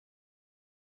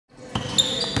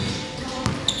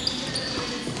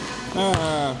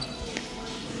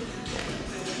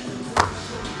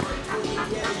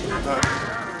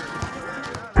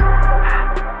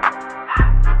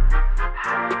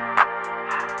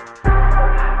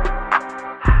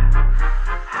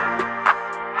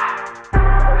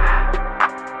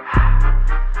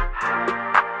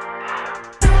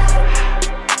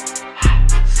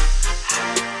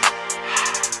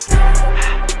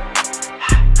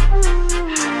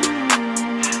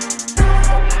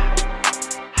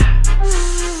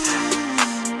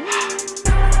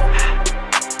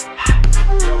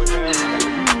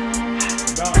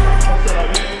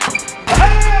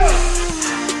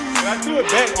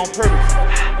Back on purpose.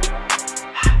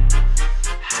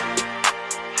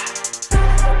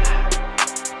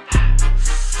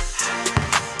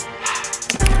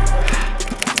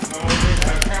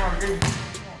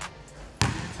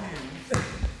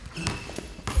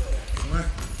 One,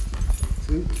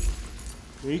 two,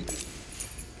 three,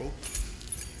 4,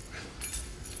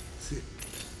 6,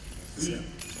 7,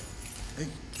 8,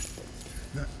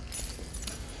 9.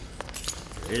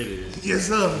 There it is. Yes,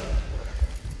 sir.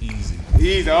 Easy.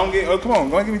 Easy. I don't get. Oh, come on.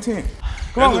 Go ahead, give me 10.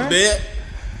 Come on, man. Bet.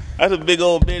 That's a big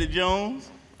old Betty Jones.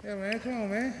 Yeah, man. Come on,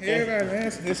 man. Everybody,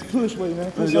 man. It's a push weight,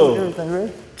 man. Push over everything,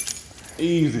 right?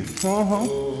 Easy. Know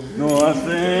what I'm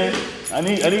saying? I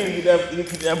need to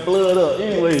get that blood up.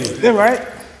 Anyway. That's right.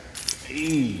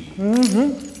 Easy.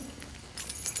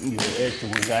 You get an extra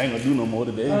one. I ain't gonna do no more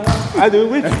today. I do it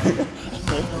with you.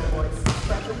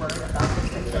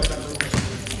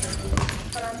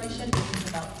 But our mission isn't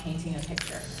about painting a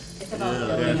picture. It's about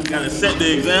building a gotta set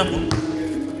the example.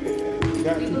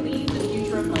 We believe the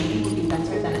future of mining will be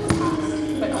better than its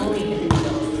past, but only if it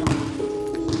builds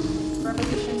from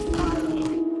revolutions.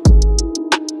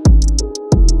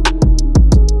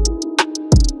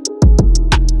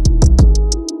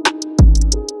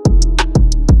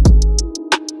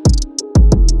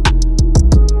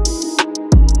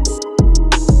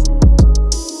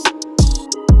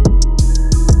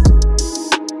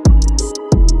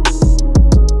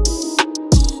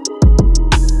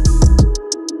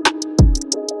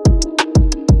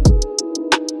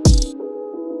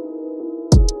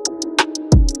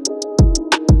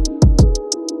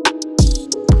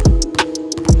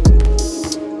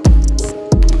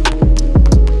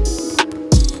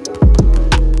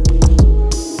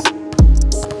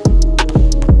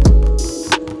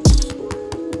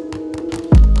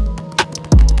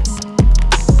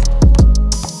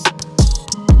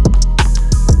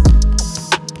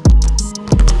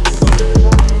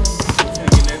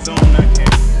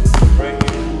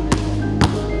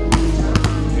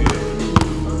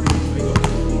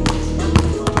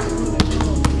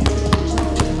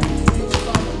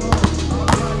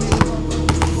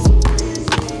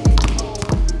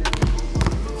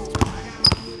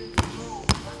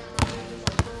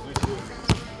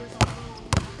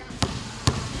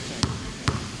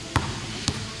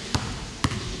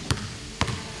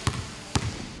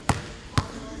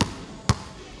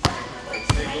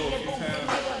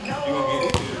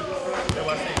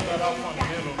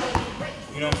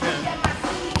 You know what I'm saying?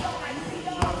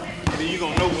 And then you're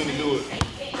going to know when to do it.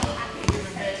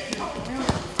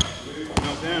 You know what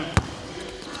I'm saying?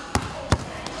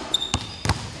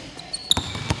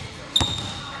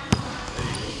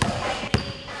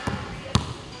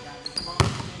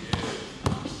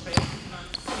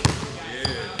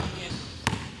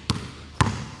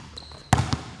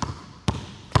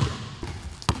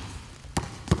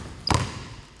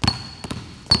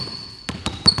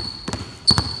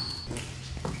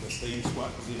 Stay in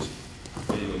squat position.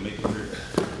 There you go, make it hurt.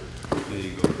 There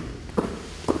you go.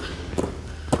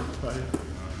 Right here.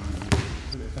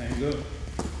 Put that thing up.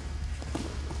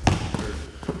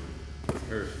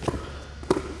 Hurt.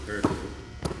 Hurt.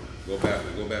 Go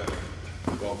backward, go backward.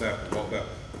 Walk backward, walk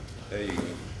backward. There you go.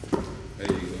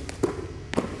 There you go.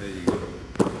 There you go.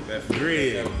 That's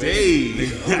great. Hey!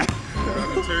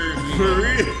 For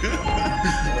real.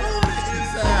 On the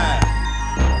inside.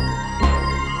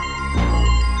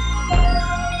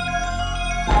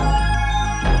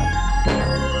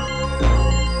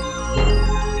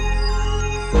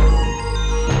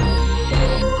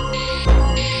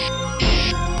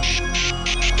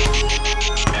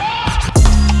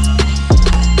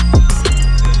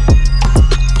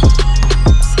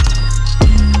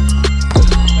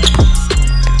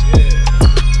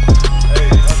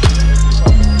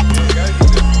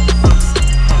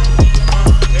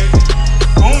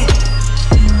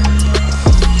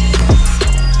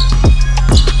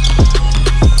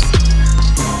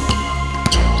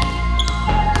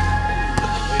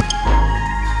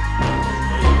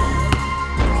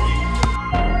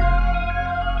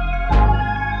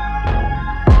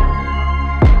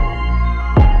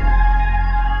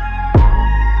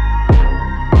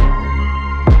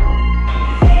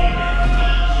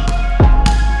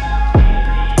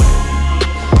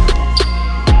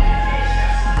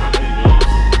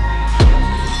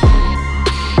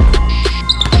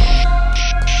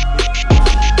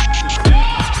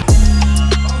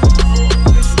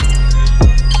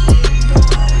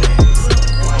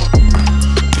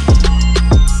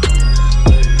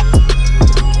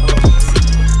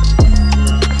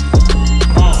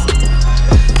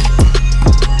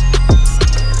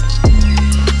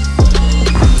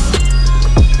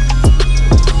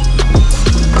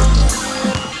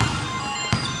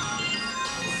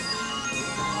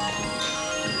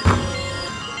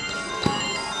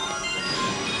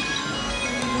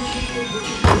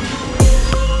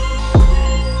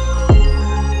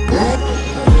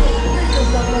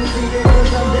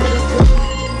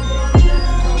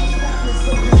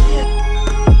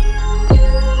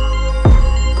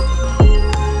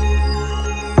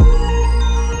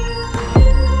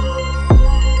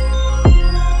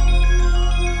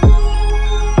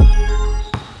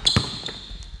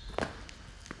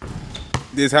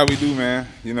 this how we do, man.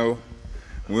 You know,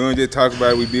 we don't just talk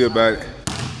about it, we be about it.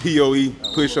 POE,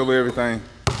 push over everything.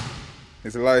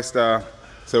 It's a lifestyle.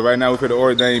 So right now we put the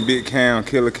ordained Big Cam,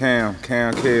 Killer Cam,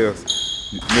 Cam Kels,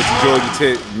 Mr.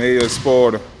 Georgia Tech, Mayor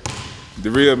Sporter, the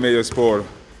real Mayor Sporter,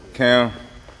 Cam.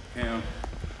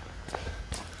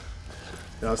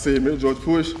 Y'all see it, Mr. Georgia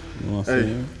Push.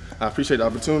 Hey, I appreciate the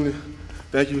opportunity.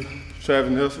 Thank you, Travis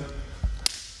Nelson.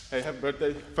 Hey, happy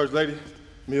birthday, First Lady,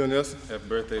 Mia Nelson. Happy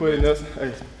birthday, Quinn Nelson.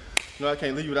 Hey, you know I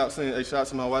can't leave without saying, hey, shout out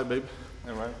to my wife, baby.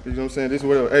 All right. You know what I'm saying? This is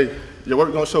whatever. Hey, your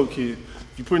work gonna show, kid.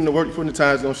 If you put in the work, you put in the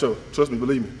time, it's gonna show. Trust me,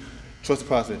 believe me. Trust the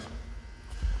process.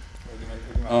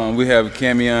 We have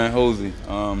Kammeon Holsey,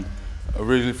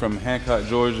 originally from Hancock,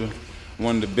 Georgia.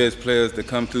 One of the best players to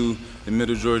come through the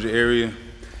Middle Georgia area.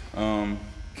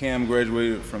 Cam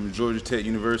graduated from Georgia Tech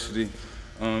University.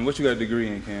 What you got a degree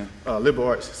in, Cam? Liberal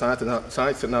arts, science,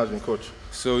 technology, and culture.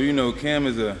 So, you know, Cam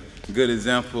is a good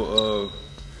example of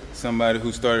somebody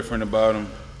who started from the bottom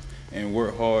and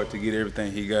worked hard to get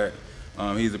everything he got.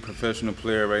 He's a professional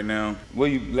player right now. Where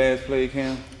you last played,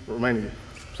 Cam? Romania.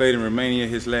 Played in Romania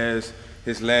his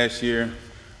last year.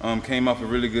 Came off a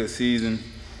really good season,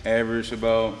 averaged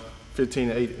about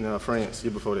 15-8 in France,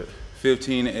 year before that.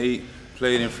 15-8,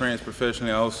 played in France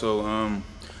professionally also.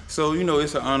 So, you know,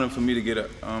 it's an honor for me to get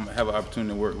have an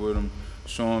opportunity to work with him,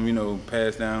 show him, you know,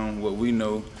 pass down what we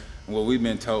know, what we've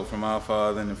been taught from our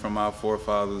father and from our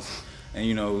forefathers. And,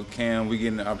 you know, Cam, we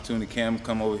getting the opportunity, Cam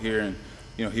come over here and,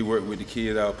 you know, he worked with the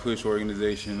kids, our P.U.S.H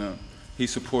organization. He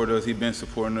supported us, he been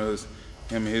supporting us,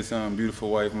 him and his beautiful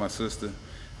wife, my sister.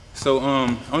 So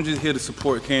I'm just here to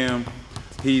support Cam.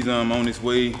 He's on his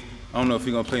way. I don't know if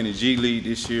he's gonna play in the G League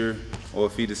this year or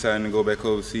if he decided to go back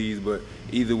overseas, but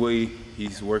either way,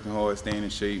 he's working hard, staying in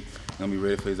shape, gonna be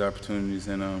ready for his opportunities,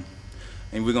 and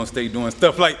we're gonna stay doing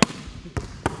stuff like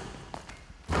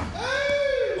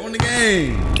on the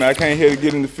game. I came here to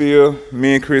get in the field.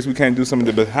 Me and Chris, we can't do some of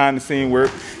the behind the scene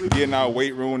work, getting our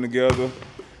weight room together,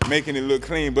 making it look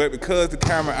clean. But because the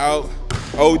camera out,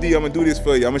 OD, I'm gonna do this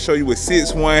for you. I'm gonna show you what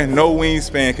 6'1", no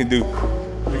wingspan can do.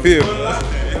 You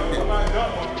feel?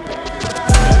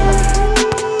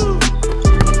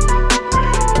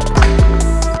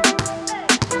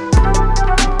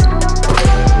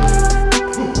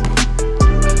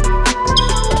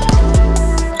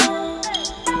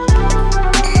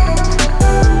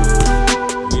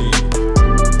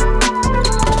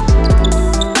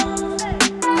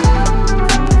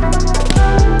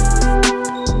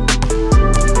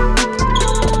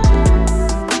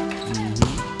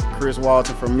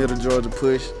 Walter from Middle Georgia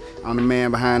Push. I'm the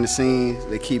man behind the scenes.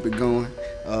 They keep it going.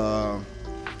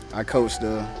 I coach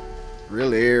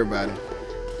really everybody.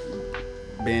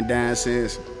 Been down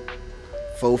since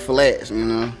 4 flats, you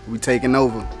know. We taking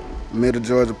over. Middle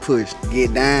Georgia Push.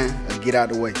 Get down or get out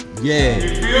the way. Yeah.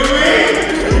 You feel me?